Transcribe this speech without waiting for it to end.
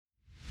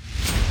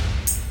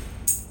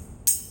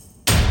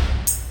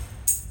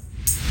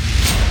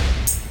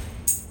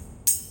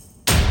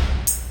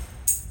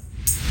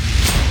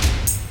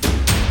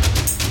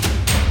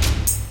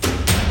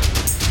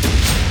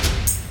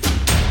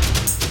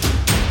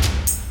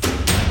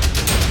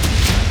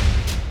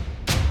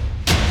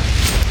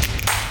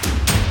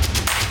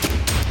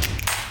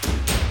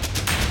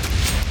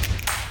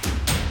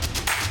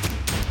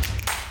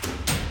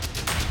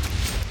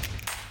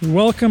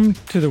Welcome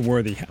to the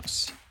Worthy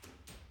House.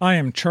 I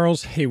am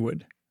Charles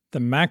Haywood, the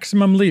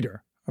maximum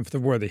leader of the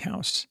Worthy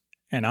House,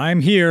 and I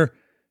am here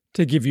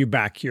to give you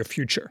back your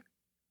future.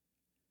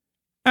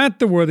 At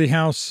the Worthy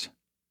House,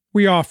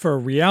 we offer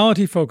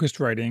reality-focused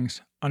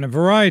writings on a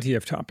variety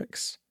of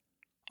topics,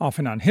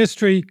 often on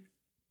history,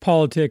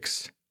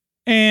 politics,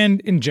 and,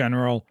 in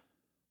general,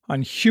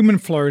 on human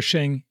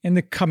flourishing in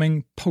the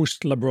coming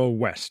post-liberal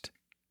West.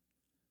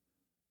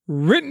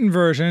 Written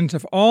versions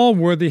of all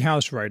Worthy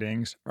House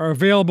writings are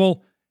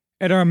available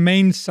at our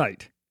main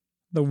site,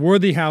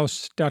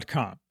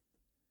 theworthyhouse.com.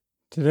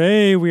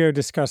 Today we are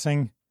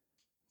discussing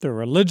The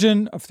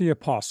Religion of the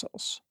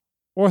Apostles,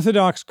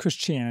 Orthodox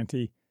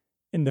Christianity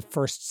in the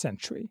First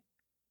Century,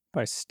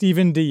 by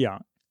Stephen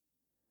DeYoung.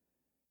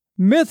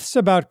 Myths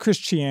about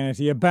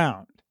Christianity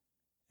abound,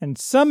 and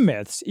some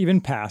myths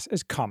even pass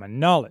as common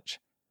knowledge.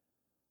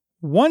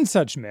 One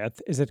such myth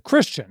is that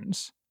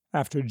Christians,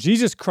 after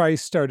Jesus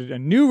Christ started a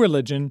new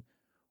religion,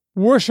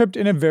 worshipped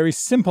in a very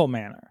simple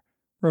manner,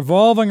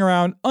 revolving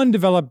around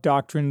undeveloped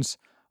doctrines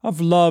of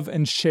love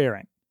and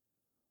sharing.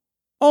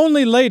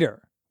 Only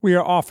later, we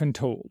are often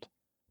told,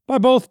 by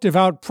both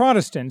devout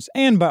Protestants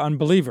and by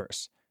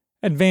unbelievers,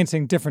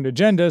 advancing different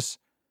agendas,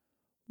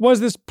 was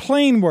this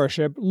plain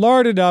worship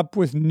larded up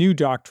with new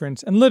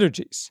doctrines and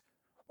liturgies,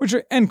 which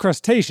are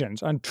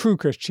encrustations on true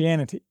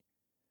Christianity.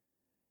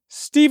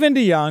 Stephen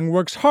DeYoung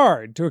works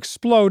hard to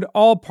explode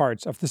all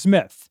parts of this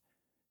myth,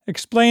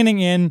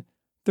 explaining in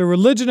The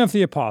Religion of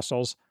the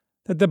Apostles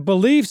that the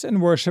beliefs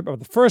and worship of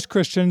the first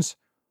Christians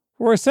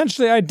were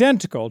essentially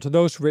identical to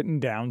those written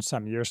down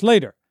some years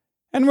later,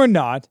 and were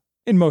not,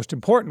 in most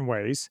important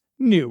ways,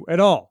 new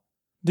at all.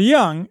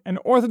 DeYoung, an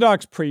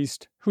Orthodox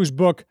priest whose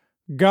book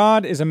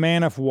God is a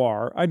Man of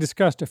War I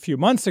discussed a few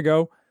months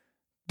ago,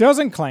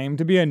 doesn't claim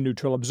to be a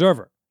neutral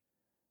observer.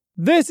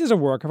 This is a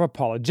work of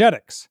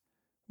apologetics,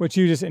 which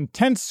uses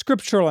intense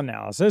scriptural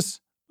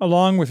analysis,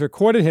 along with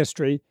recorded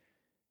history,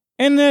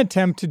 in an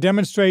attempt to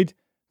demonstrate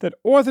that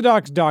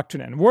Orthodox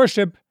doctrine and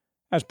worship,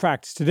 as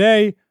practiced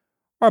today,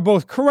 are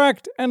both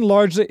correct and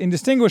largely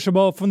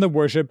indistinguishable from the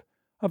worship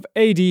of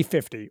AD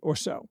 50 or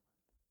so.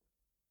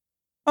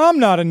 I'm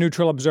not a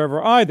neutral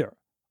observer either,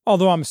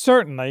 although I'm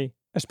certainly,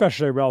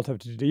 especially relative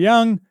to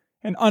DeYoung,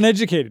 an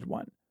uneducated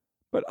one.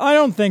 But I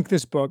don't think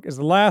this book is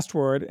the last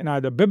word in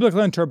either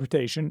biblical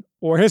interpretation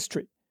or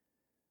history.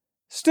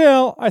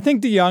 Still, I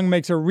think DeYoung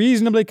makes a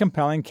reasonably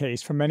compelling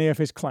case for many of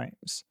his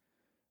claims,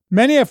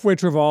 many of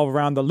which revolve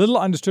around the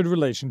little-understood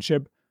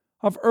relationship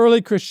of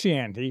early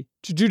Christianity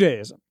to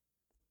Judaism.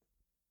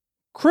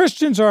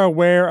 Christians are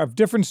aware of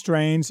different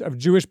strains of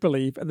Jewish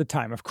belief at the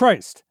time of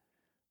Christ.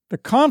 The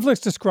conflicts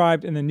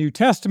described in the New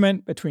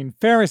Testament between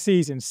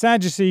Pharisees and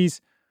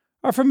Sadducees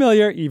are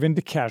familiar even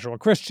to casual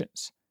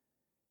Christians.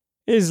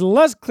 It is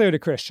less clear to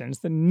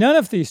Christians that none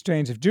of these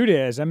strains of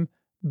Judaism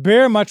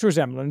bear much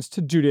resemblance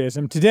to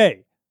Judaism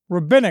today,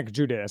 Rabbinic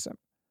Judaism.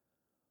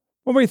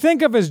 What we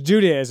think of as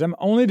Judaism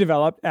only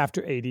developed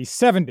after AD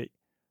 70,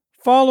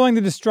 following the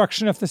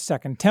destruction of the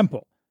Second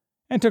Temple,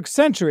 and took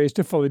centuries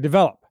to fully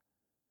develop.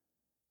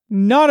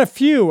 Not a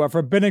few of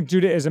Rabbinic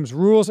Judaism's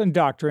rules and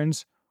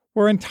doctrines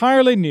were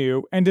entirely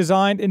new and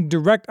designed in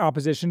direct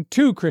opposition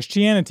to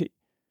Christianity,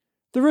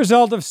 the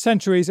result of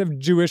centuries of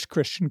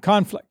Jewish-Christian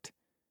conflict,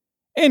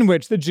 in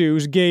which the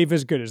Jews gave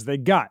as good as they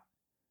got.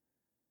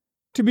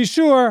 To be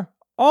sure,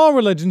 all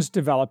religions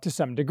develop to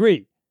some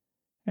degree,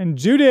 and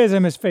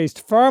Judaism has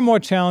faced far more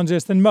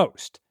challenges than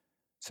most,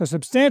 so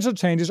substantial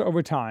changes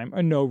over time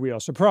are no real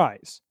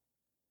surprise.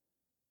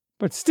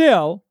 But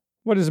still,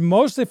 what is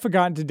mostly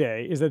forgotten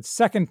today is that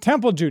Second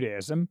Temple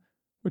Judaism,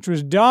 which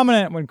was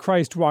dominant when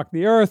Christ walked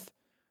the earth,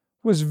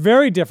 was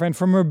very different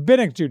from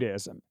Rabbinic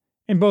Judaism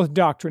in both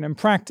doctrine and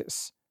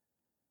practice.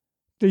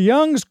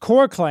 DeYoung's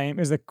core claim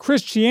is that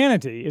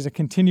Christianity is a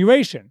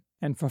continuation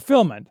and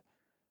fulfillment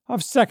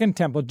of Second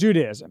Temple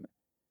Judaism.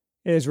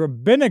 It is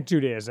Rabbinic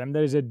Judaism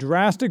that is a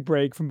drastic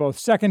break from both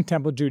Second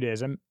Temple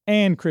Judaism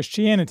and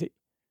Christianity.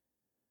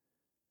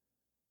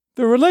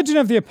 The religion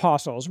of the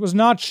apostles was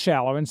not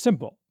shallow and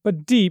simple,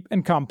 but deep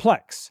and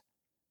complex.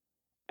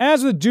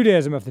 As with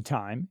Judaism of the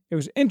time, it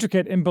was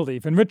intricate in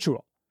belief and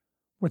ritual,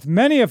 with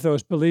many of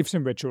those beliefs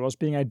and rituals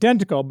being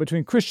identical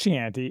between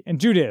Christianity and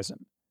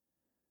Judaism.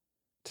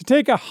 To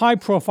take a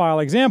high-profile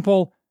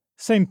example,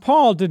 St.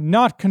 Paul did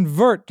not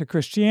convert to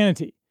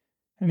Christianity,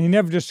 and he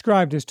never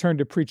described his turn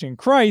to preaching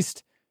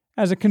Christ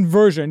as a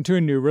conversion to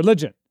a new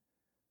religion.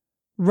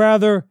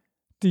 Rather,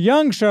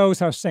 DeYoung shows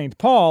how St.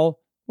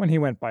 Paul, when he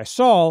went by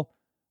Saul,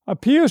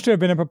 appears to have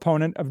been a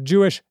proponent of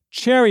Jewish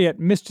chariot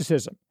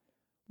mysticism,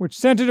 which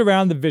centered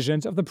around the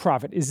visions of the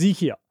prophet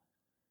Ezekiel.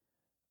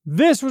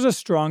 This was a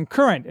strong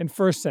current in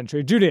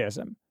first-century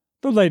Judaism,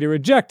 though later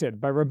rejected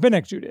by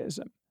Rabbinic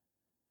Judaism.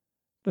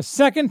 The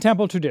Second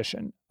Temple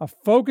tradition, a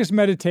focused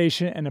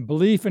meditation and a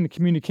belief in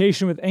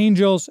communication with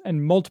angels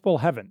and multiple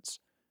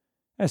heavens,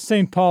 as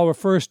St. Paul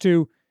refers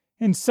to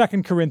in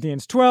 2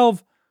 Corinthians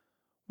 12,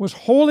 was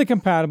wholly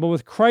compatible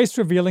with Christ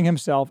revealing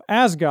himself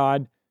as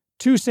God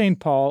to St.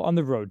 Paul on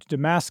the road to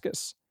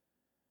Damascus.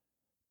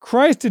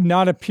 Christ did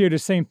not appear to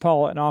St.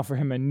 Paul and offer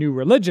him a new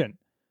religion,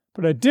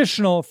 but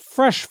additional,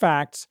 fresh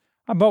facts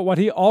about what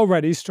he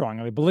already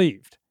strongly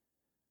believed.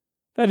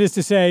 That is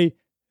to say,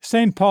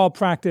 St. Paul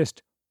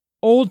practiced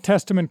Old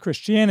Testament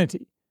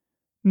Christianity,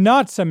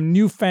 not some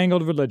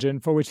newfangled religion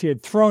for which he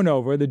had thrown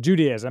over the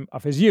Judaism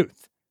of his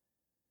youth.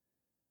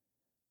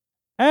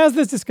 As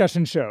this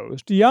discussion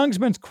shows, DeYoung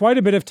spends quite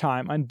a bit of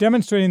time on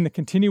demonstrating the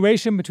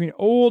continuation between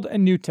Old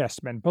and New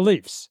Testament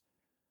beliefs,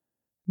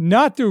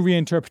 not through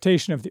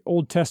reinterpretation of the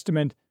Old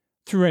Testament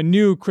through a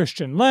new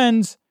Christian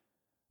lens,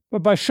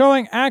 but by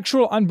showing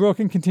actual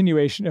unbroken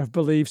continuation of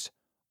beliefs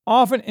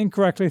often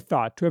incorrectly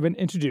thought to have been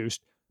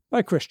introduced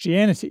by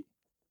Christianity.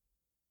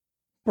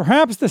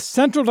 Perhaps the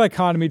central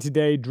dichotomy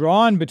today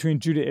drawn between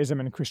Judaism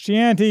and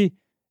Christianity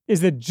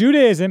is that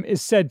Judaism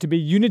is said to be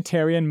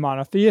Unitarian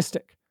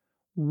monotheistic,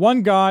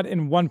 one God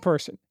in one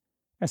person,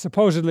 as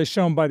supposedly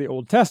shown by the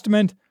Old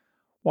Testament,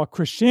 while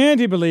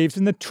Christianity believes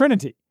in the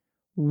Trinity,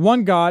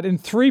 one God in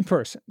three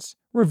persons,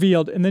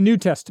 revealed in the New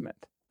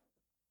Testament.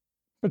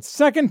 But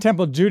Second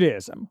Temple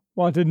Judaism,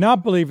 while it did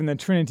not believe in the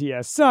Trinity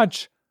as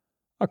such,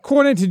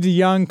 according to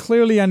DeYoung,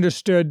 clearly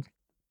understood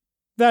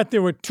that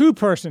there were two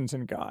persons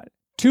in God,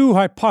 two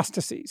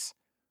hypostases.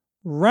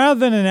 Rather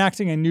than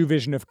enacting a new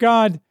vision of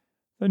God,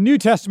 the New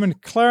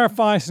Testament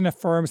clarifies and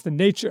affirms the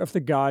nature of the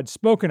God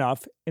spoken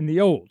of in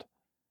the Old.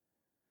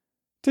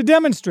 To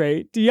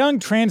demonstrate, DeYoung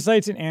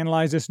translates and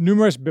analyzes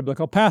numerous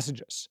biblical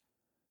passages.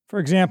 For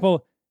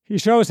example, he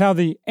shows how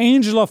the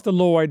angel of the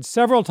Lord,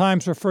 several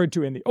times referred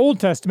to in the Old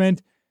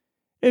Testament,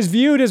 is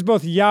viewed as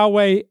both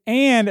Yahweh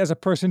and as a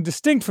person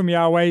distinct from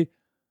Yahweh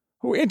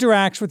who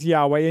interacts with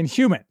Yahweh in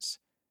humans,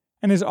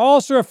 and is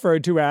also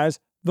referred to as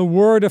the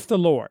Word of the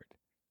Lord,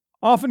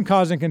 often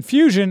causing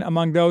confusion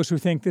among those who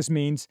think this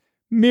means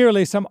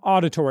merely some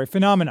auditory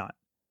phenomenon.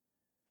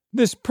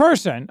 This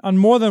person, on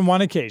more than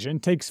one occasion,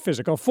 takes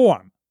physical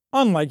form,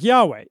 unlike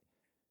Yahweh,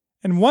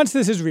 and once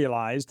this is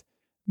realized,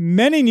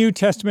 many New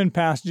Testament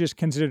passages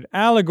considered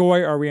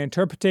allegory or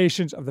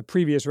reinterpretations of the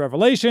previous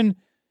revelation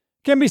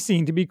can be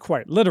seen to be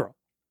quite literal.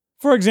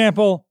 For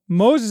example,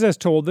 Moses is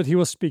told that he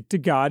will speak to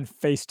God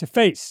face to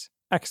face,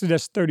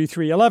 Exodus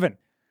 33:11.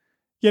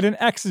 Yet in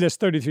Exodus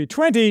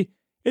 33:20,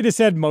 it is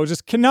said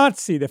Moses cannot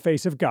see the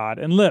face of God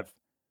and live.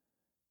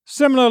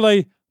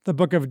 Similarly, the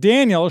book of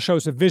Daniel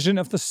shows a vision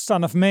of the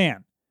Son of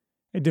Man,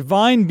 a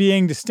divine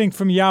being distinct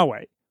from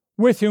Yahweh,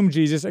 with whom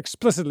Jesus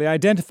explicitly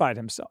identified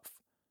himself.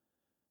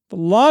 The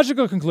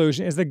logical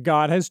conclusion is that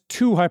God has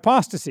two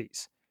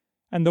hypostases,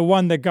 and the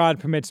one that God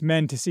permits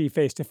men to see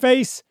face to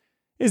face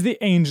is the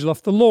angel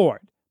of the Lord,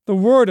 the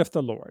Word of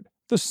the Lord,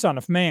 the Son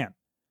of Man.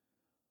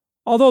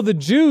 Although the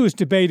Jews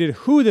debated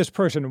who this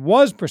person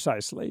was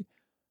precisely,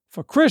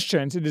 for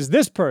Christians it is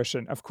this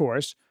person, of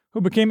course, who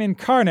became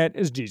incarnate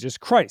as Jesus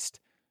Christ,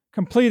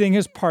 completing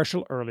his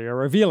partial earlier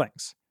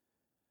revealings.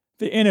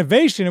 The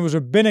innovation was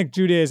Rabbinic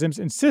Judaism's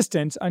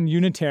insistence on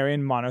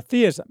Unitarian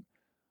monotheism,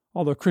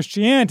 although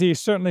Christianity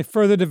certainly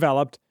further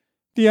developed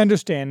the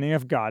understanding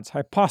of God's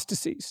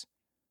hypostases.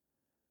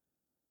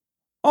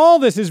 All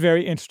this is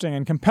very interesting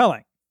and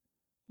compelling.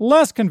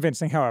 Less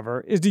convincing,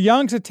 however, is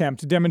DeYoung's attempt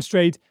to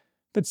demonstrate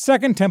that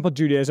Second Temple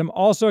Judaism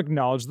also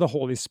acknowledged the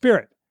Holy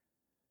Spirit.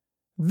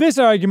 This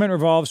argument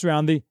revolves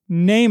around the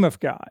name of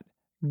God,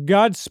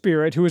 God's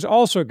Spirit who is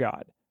also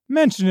God,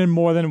 mentioned in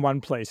more than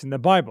one place in the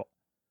Bible.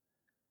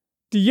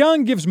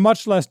 DeYoung gives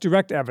much less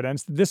direct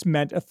evidence that this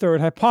meant a third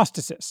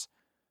hypostasis,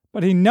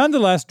 but he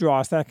nonetheless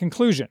draws that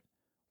conclusion,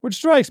 which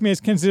strikes me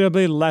as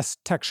considerably less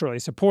textually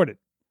supported.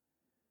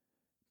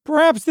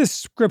 Perhaps this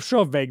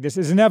scriptural vagueness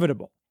is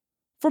inevitable.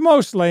 For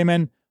most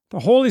laymen,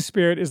 the Holy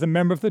Spirit is the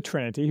member of the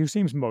Trinity who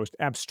seems most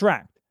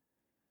abstract.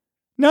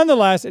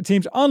 Nonetheless, it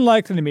seems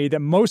unlikely to me that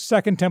most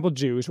Second Temple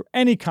Jews were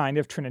any kind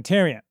of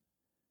Trinitarian.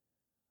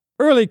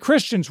 Early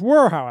Christians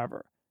were,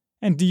 however,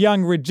 and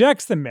DeYoung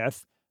rejects the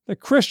myth that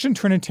Christian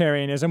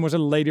Trinitarianism was a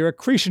later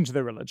accretion to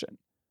the religion.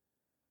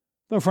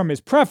 Though from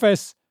his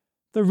preface,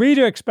 the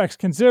reader expects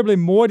considerably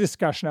more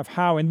discussion of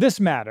how, in this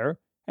matter,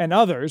 and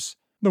others,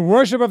 the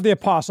worship of the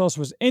apostles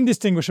was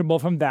indistinguishable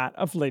from that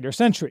of later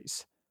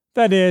centuries.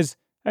 That is,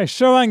 as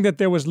showing that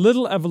there was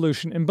little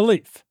evolution in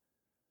belief.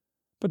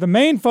 But the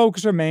main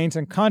focus remains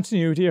on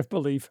continuity of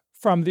belief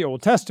from the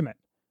Old Testament,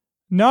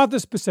 not the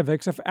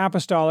specifics of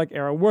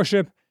apostolic-era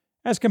worship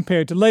as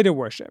compared to later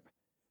worship,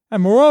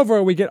 and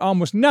moreover we get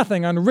almost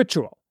nothing on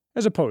ritual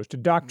as opposed to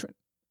doctrine.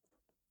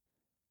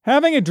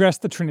 Having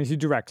addressed the Trinity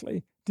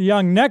directly,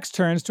 DeYoung next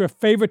turns to a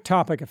favorite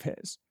topic of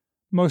his,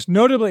 most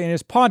notably in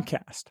his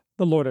podcast,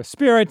 The Lord of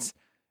Spirits,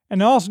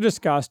 and also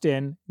discussed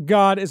in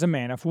God is a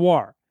Man of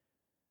War.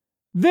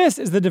 This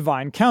is the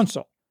divine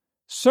council,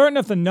 certain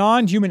of the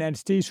non-human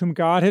entities whom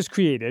God has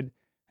created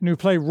and who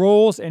play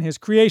roles in his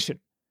creation,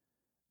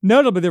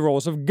 notably the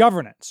roles of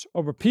governance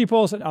over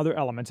peoples and other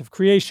elements of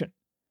creation.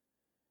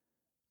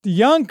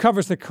 DeYoung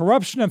covers the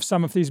corruption of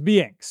some of these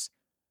beings,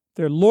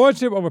 their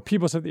lordship over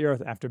peoples of the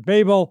earth after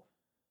Babel,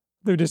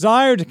 their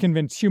desire to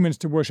convince humans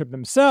to worship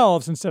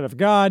themselves instead of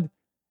God,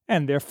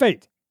 and their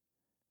fate.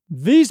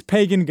 These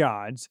pagan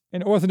gods,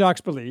 in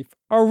Orthodox belief,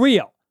 are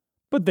real,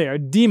 but they are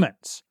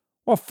demons,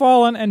 or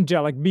fallen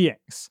angelic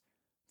beings.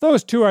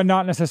 Those two are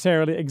not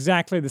necessarily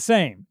exactly the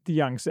same,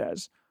 DeYoung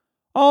says,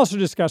 also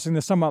discussing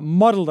the somewhat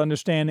muddled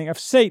understanding of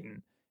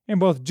Satan in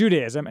both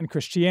Judaism and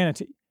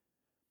Christianity.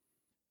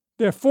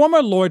 Their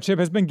former lordship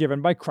has been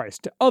given by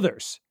Christ to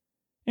others,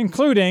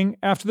 including,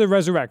 after the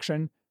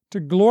resurrection, to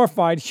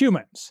glorified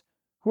humans,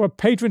 who are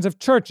patrons of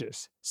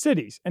churches,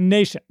 cities, and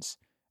nations,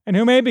 and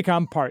who may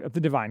become part of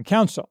the divine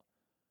council.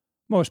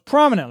 Most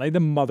prominently, the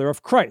mother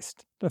of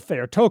Christ, the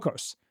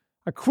Theotokos,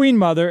 a queen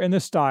mother in the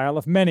style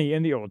of many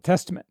in the Old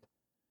Testament.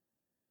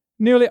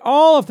 Nearly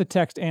all of the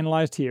text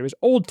analyzed here is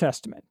Old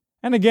Testament,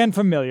 and again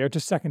familiar to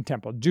Second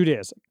Temple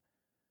Judaism.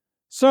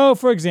 So,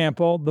 for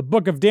example, the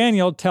book of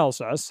Daniel tells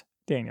us,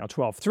 Daniel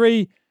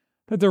 12:3,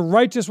 that the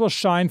righteous will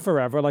shine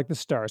forever like the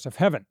stars of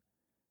heaven.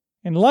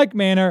 In like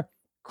manner,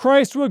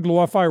 Christ will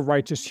glorify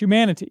righteous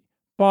humanity,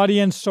 body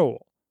and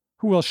soul,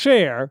 who will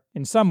share,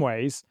 in some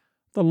ways,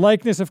 the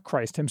likeness of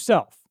Christ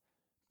himself,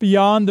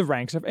 beyond the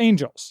ranks of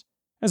angels,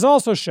 as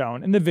also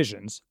shown in the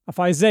visions of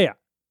Isaiah.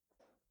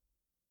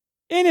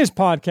 In his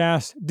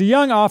podcast,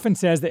 DeYoung often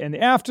says that in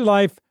the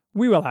afterlife,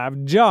 we will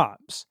have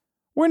jobs.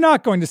 We're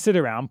not going to sit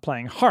around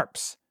playing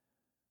harps.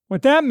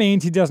 What that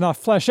means he does not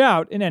flesh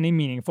out in any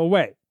meaningful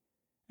way,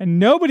 and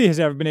nobody has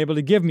ever been able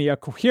to give me a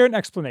coherent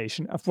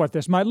explanation of what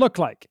this might look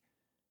like,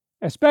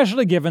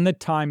 especially given that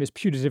time is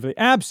putatively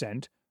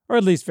absent, or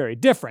at least very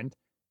different,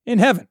 in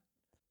heaven.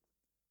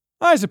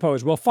 I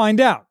suppose we'll find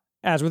out,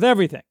 as with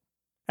everything.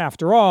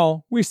 After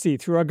all, we see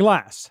through a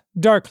glass,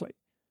 darkly.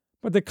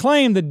 But the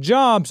claim that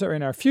jobs are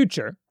in our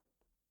future,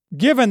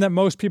 given that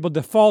most people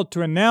default to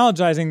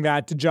analogizing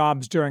that to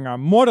jobs during our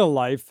mortal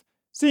life,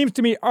 seems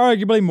to me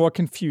arguably more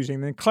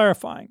confusing than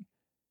clarifying,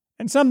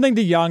 and something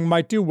DeYoung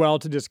might do well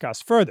to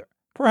discuss further,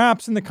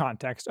 perhaps in the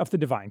context of the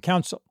Divine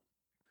Council.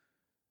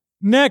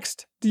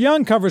 Next,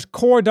 DeYoung covers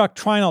core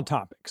doctrinal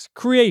topics,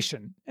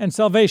 creation and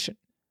salvation.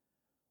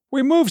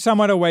 We move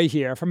somewhat away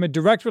here from a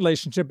direct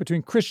relationship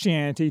between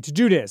Christianity to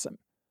Judaism,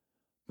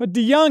 but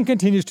DeYoung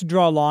continues to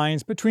draw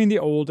lines between the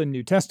Old and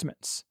New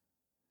Testaments.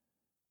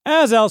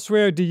 As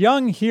elsewhere,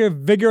 DeYoung here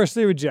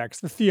vigorously rejects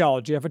the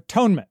theology of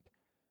atonement,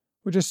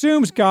 which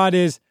assumes God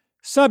is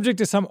subject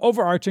to some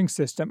overarching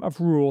system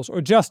of rules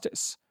or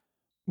justice,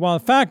 while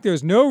in fact there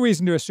is no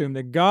reason to assume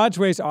that God's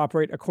ways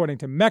operate according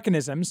to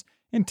mechanisms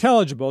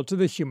intelligible to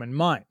the human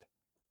mind.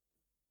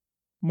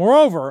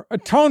 Moreover,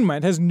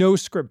 atonement has no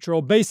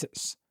scriptural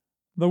basis.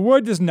 The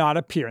word does not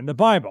appear in the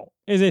Bible.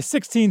 It is a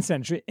 16th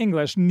century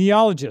English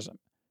neologism.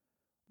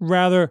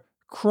 Rather,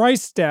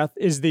 Christ's death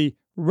is the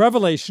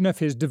revelation of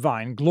his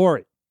divine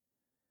glory.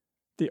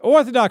 The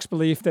Orthodox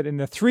belief that in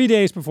the 3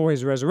 days before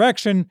his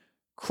resurrection,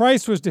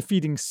 Christ was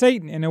defeating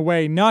Satan in a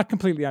way not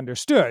completely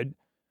understood,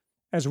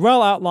 as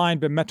well outlined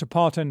by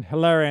Metropolitan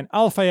Hilarion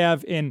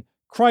Alfeyev in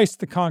Christ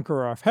the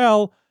Conqueror of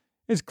Hell,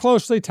 is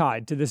closely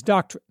tied to this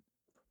doctrine.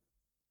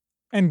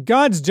 And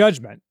God's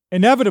judgment,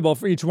 inevitable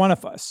for each one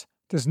of us,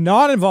 does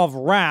not involve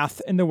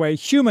wrath in the way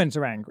humans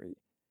are angry.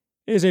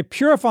 It is a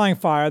purifying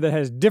fire that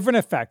has different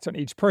effects on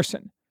each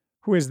person,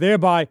 who is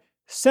thereby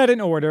set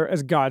in order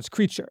as God's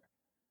creature.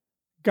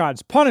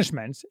 God's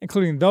punishments,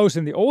 including those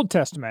in the Old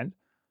Testament,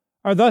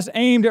 are thus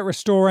aimed at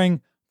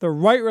restoring the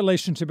right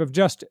relationship of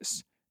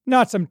justice,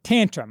 not some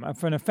tantrum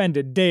of an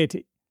offended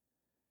deity.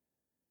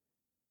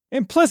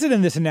 Implicit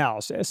in this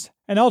analysis,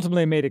 and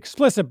ultimately made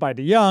explicit by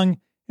DeYoung,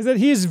 is that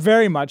he is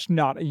very much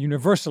not a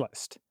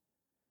universalist.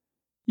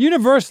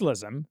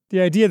 Universalism,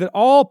 the idea that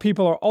all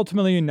people are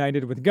ultimately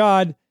united with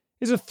God,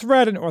 is a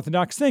thread in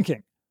Orthodox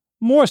thinking,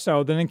 more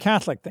so than in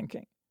Catholic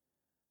thinking.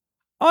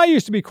 I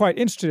used to be quite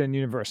interested in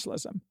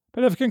universalism,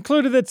 but have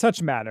concluded that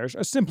such matters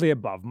are simply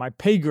above my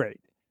pay grade.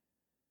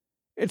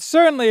 It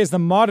certainly is the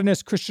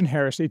modernist Christian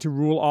heresy to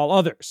rule all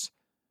others.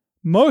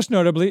 Most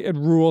notably, it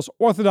rules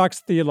Orthodox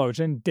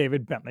theologian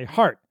David Bentley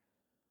Hart,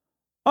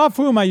 of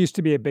whom I used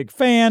to be a big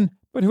fan,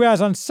 but who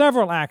has on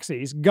several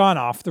axes gone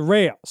off the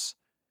rails,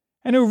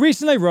 and who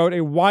recently wrote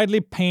a widely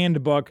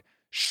panned book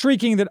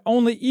shrieking that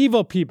only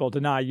evil people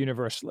deny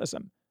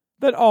universalism,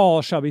 that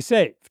all shall be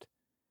saved.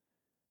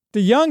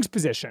 DeYoung's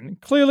position,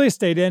 clearly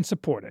stated and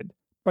supported,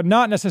 but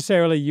not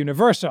necessarily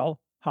universal,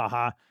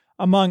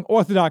 among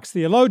Orthodox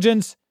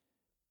theologians,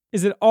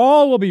 is that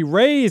all will be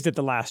raised at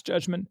the last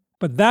judgment,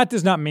 but that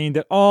does not mean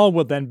that all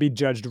will then be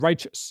judged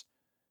righteous.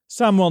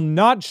 Some will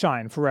not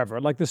shine forever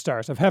like the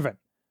stars of heaven,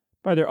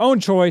 by their own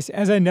choice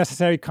as a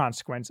necessary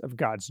consequence of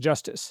God's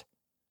justice.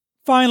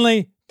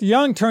 Finally,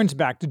 DeYoung turns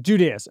back to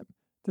Judaism,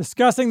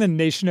 discussing the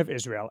nation of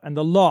Israel and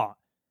the law.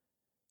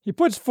 He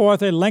puts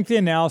forth a lengthy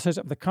analysis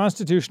of the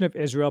constitution of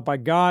Israel by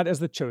God as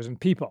the chosen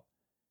people,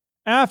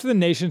 after the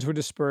nations were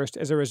dispersed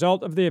as a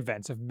result of the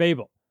events of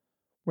Babel,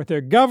 with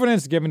their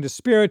governance given to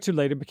spirits who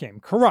later became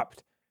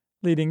corrupt,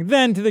 leading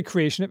then to the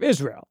creation of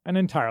Israel, an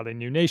entirely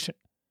new nation.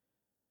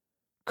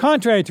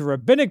 Contrary to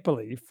rabbinic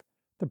belief,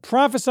 the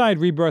prophesied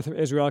rebirth of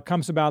Israel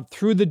comes about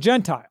through the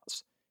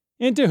Gentiles,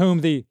 into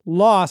whom the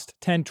lost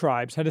 10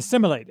 tribes had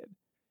assimilated,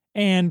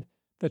 and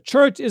the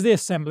church is the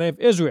assembly of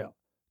Israel,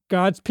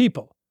 God's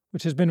people,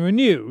 which has been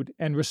renewed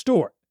and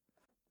restored.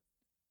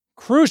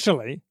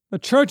 Crucially, the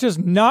church has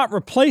not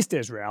replaced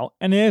Israel,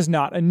 and it is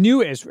not a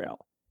new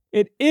Israel.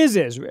 It is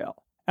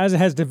Israel, as it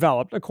has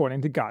developed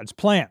according to God's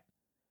plan.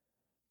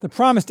 The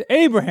promise to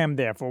Abraham,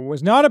 therefore,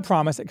 was not a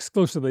promise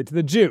exclusively to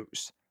the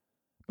Jews,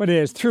 but it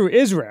is through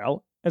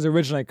Israel, as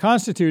originally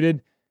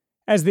constituted,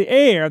 as the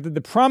heir that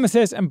the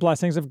promises and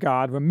blessings of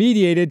God were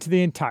mediated to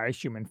the entire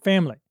human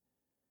family.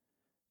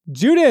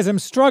 Judaism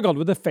struggled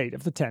with the fate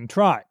of the 10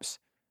 tribes.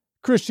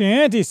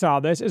 Christianity saw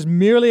this as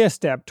merely a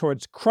step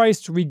towards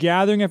Christ's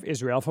regathering of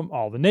Israel from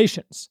all the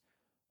nations,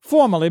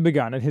 formally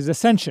begun at his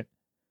ascension.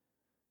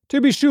 To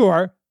be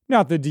sure,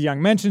 not that DeYoung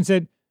mentions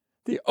it,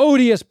 the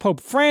odious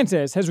Pope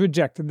Francis has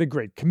rejected the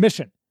Great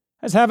Commission,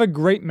 as have a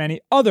great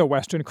many other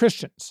Western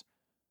Christians.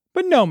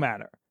 But no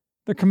matter,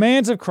 the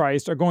commands of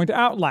Christ are going to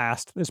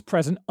outlast this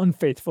present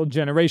unfaithful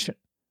generation.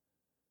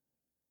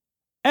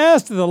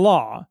 As to the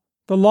law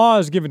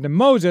as given to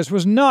Moses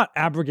was not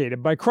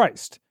abrogated by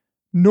Christ,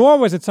 nor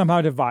was it somehow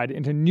divided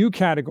into new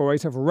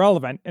categories of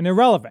relevant and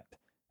irrelevant,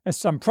 as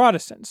some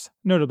Protestants,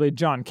 notably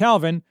John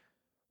Calvin,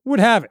 would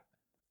have it.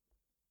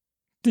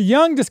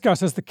 DeYoung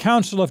discusses the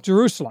Council of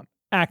Jerusalem,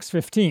 Acts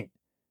 15,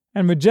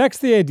 and rejects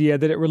the idea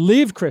that it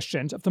relieved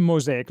Christians of the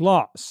Mosaic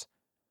laws.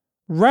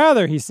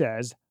 Rather, he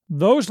says,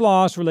 those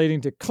laws relating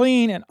to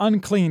clean and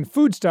unclean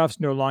foodstuffs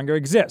no longer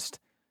exist,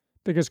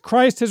 because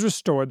Christ has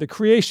restored the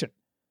creation,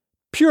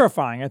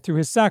 purifying it through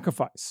his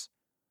sacrifice.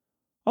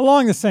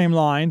 Along the same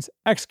lines,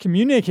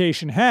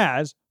 excommunication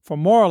has, for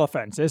moral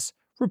offenses,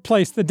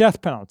 replaced the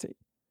death penalty.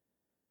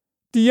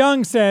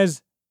 DeYoung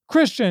says,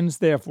 Christians,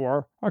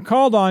 therefore, are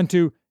called on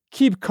to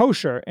keep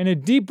kosher in a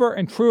deeper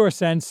and truer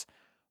sense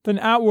than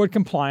outward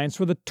compliance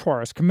with the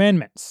Torah's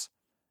commandments.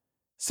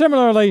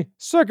 Similarly,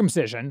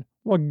 circumcision,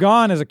 while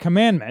gone as a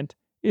commandment,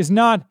 is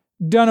not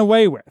done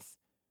away with.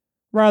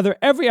 Rather,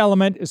 every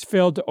element is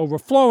filled to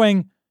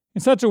overflowing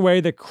in such a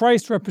way that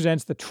Christ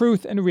represents the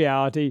truth and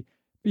reality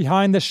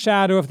behind the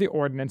shadow of the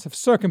ordinance of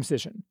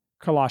circumcision,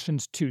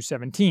 Colossians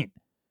 2:17.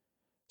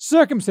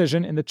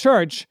 Circumcision in the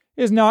church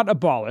is not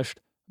abolished,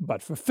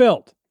 but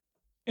fulfilled.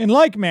 In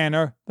like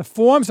manner, the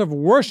forms of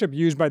worship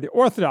used by the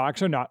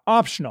Orthodox are not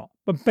optional,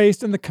 but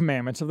based on the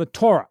commandments of the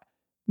Torah,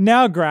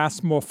 now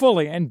grasped more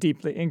fully and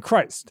deeply in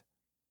Christ.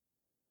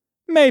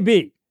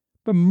 Maybe,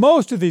 but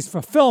most of these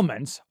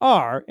fulfillments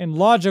are, in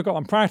logical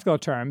and practical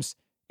terms,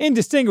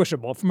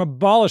 indistinguishable from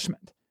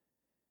abolishment.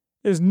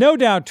 It is no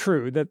doubt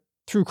true that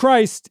through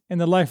Christ, in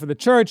the life of the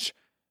Church,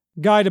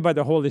 guided by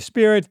the Holy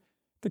Spirit,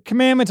 the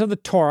commandments of the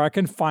Torah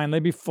can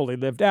finally be fully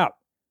lived out.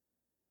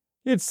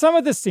 Yet some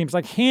of this seems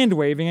like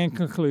hand-waving and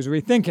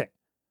conclusory thinking.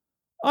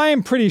 I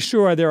am pretty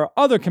sure there are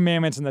other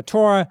commandments in the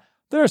Torah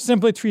that are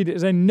simply treated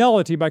as a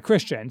nullity by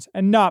Christians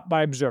and not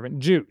by observant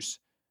Jews.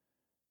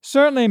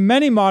 Certainly,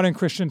 many modern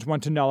Christians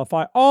want to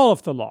nullify all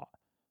of the law,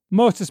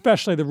 most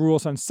especially the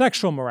rules on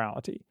sexual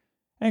morality,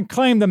 and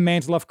claim the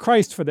mantle of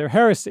Christ for their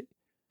heresy.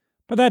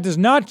 But that does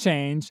not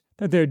change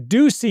that there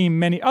do seem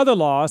many other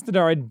laws that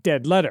are a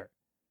dead letter.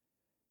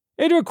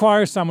 It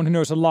requires someone who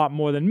knows a lot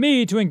more than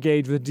me to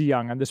engage with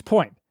DeYoung on this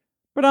point,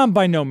 but I'm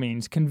by no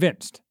means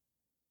convinced.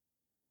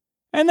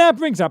 And that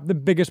brings up the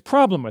biggest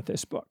problem with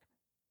this book.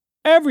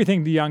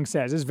 Everything DeYoung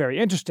says is very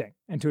interesting,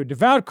 and to a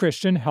devout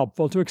Christian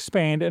helpful to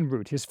expand and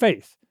root his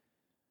faith.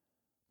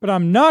 But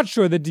I'm not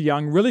sure that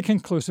DeYoung really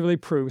conclusively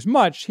proves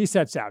much he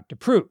sets out to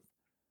prove.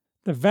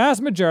 The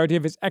vast majority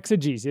of his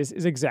exegesis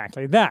is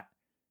exactly that,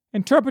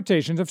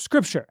 interpretations of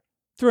Scripture,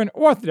 through an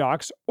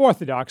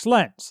Orthodox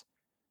lens.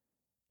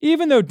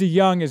 Even though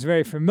DeYoung is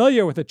very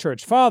familiar with the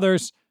Church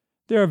Fathers,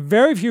 there are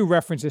very few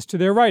references to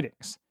their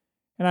writings,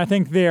 and I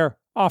think their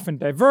often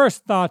diverse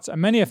thoughts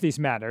on many of these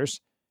matters,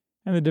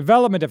 and the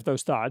development of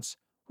those thoughts,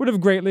 would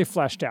have greatly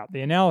fleshed out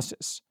the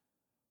analysis.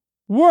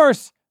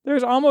 Worse, there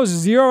is almost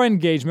zero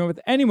engagement with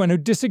anyone who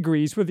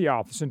disagrees with the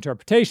author's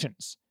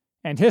interpretations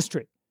and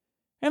history,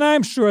 and I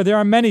am sure there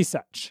are many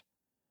such.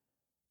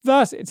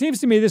 Thus, it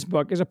seems to me this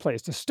book is a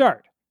place to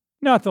start,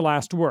 not the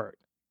last word.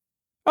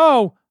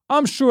 Oh,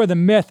 I'm sure the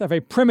myth of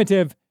a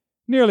primitive,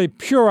 nearly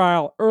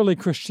puerile early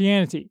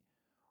Christianity,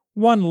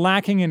 one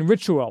lacking in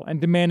ritual and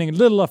demanding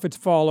little of its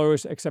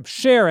followers except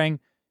sharing,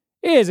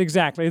 is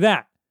exactly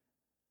that.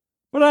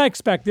 But I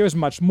expect there is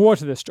much more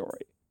to the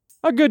story,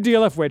 a good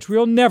deal of which we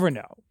will never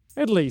know,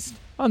 at least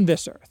on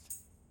this earth.